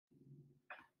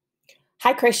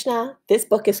Hi, Krishna. This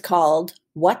book is called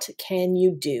What Can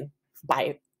You Do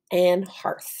by Anne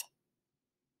Harth.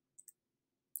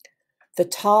 The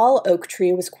tall oak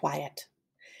tree was quiet.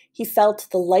 He felt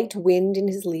the light wind in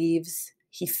his leaves.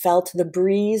 He felt the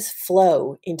breeze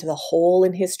flow into the hole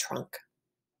in his trunk.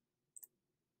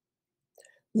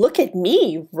 "Look at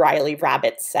me," Riley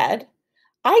Rabbit said.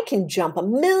 "I can jump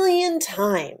 1,000,000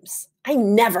 times. I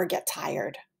never get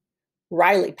tired."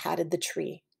 Riley patted the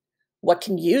tree. "What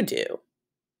can you do?"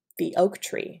 The oak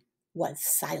tree was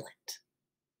silent.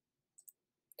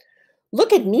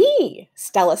 "Look at me,"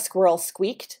 Stella Squirrel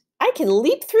squeaked. "I can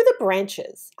leap through the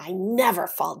branches. I never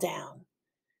fall down."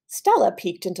 Stella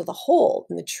peeked into the hole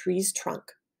in the tree's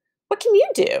trunk. "What can you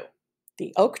do?"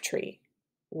 The oak tree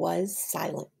was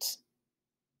silent.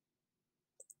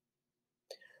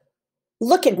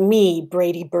 "Look at me,"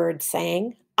 Brady Bird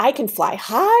sang. "I can fly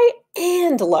high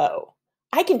and low.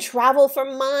 I can travel for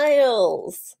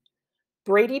miles."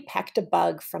 Brady pecked a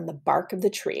bug from the bark of the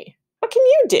tree. "What can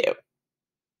you do?"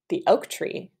 The oak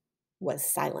tree was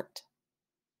silent.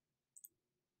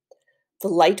 The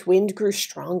light wind grew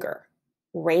stronger.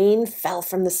 Rain fell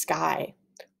from the sky.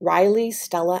 Riley,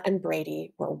 Stella, and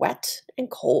Brady were wet and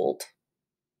cold.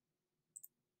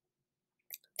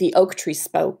 The oak tree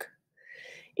spoke.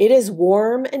 "It is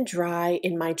warm and dry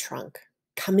in my trunk.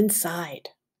 Come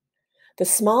inside." The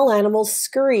small animals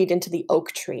scurried into the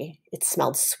oak tree. It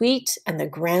smelled sweet and the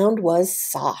ground was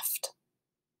soft.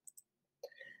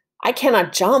 "I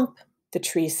cannot jump," the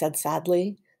tree said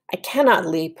sadly. "I cannot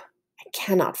leap. I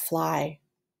cannot fly."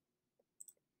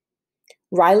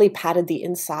 Riley patted the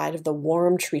inside of the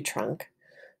warm tree trunk.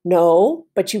 "No,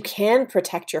 but you can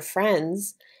protect your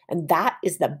friends, and that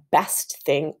is the best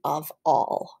thing of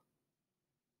all."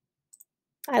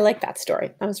 I like that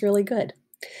story. That was really good.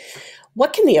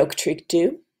 What can the oak tree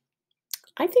do?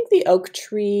 I think the oak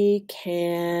tree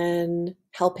can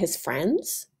help his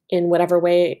friends in whatever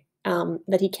way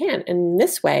that he can. In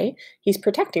this way, he's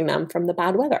protecting them from the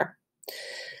bad weather.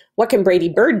 What can Brady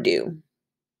Bird do?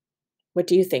 What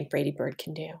do you think Brady Bird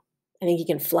can do? I think he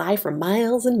can fly for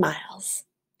miles and miles.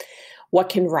 What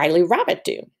can Riley Rabbit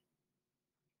do?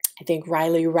 I think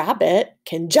Riley Rabbit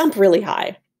can jump really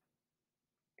high.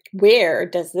 Where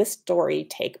does this story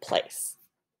take place?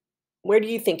 Where do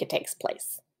you think it takes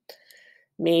place?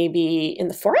 Maybe in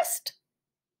the forest?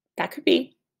 That could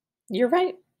be. You're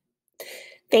right.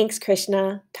 Thanks,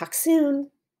 Krishna. Talk soon.